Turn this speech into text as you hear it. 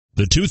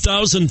The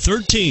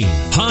 2013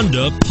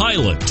 Honda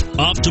Pilot.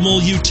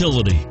 Optimal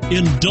utility,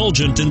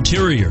 indulgent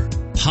interior,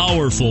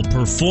 powerful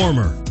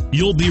performer.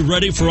 You'll be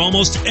ready for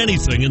almost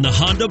anything in the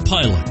Honda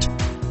Pilot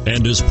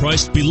and is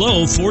priced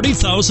below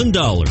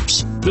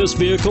 $40,000. This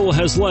vehicle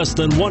has less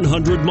than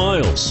 100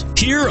 miles.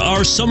 Here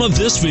are some of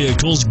this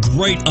vehicle's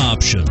great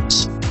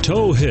options: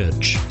 tow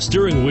hitch,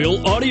 steering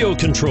wheel audio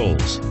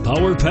controls,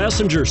 power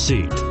passenger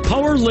seat,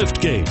 power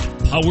liftgate,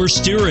 power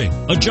steering,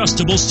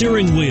 adjustable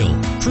steering wheel,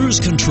 cruise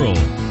control,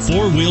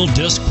 four-wheel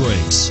disc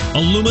brakes,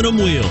 aluminum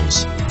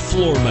wheels,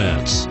 floor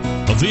mats.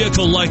 A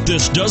vehicle like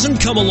this doesn't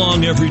come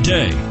along every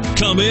day.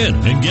 Come in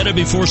and get it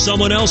before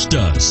someone else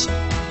does.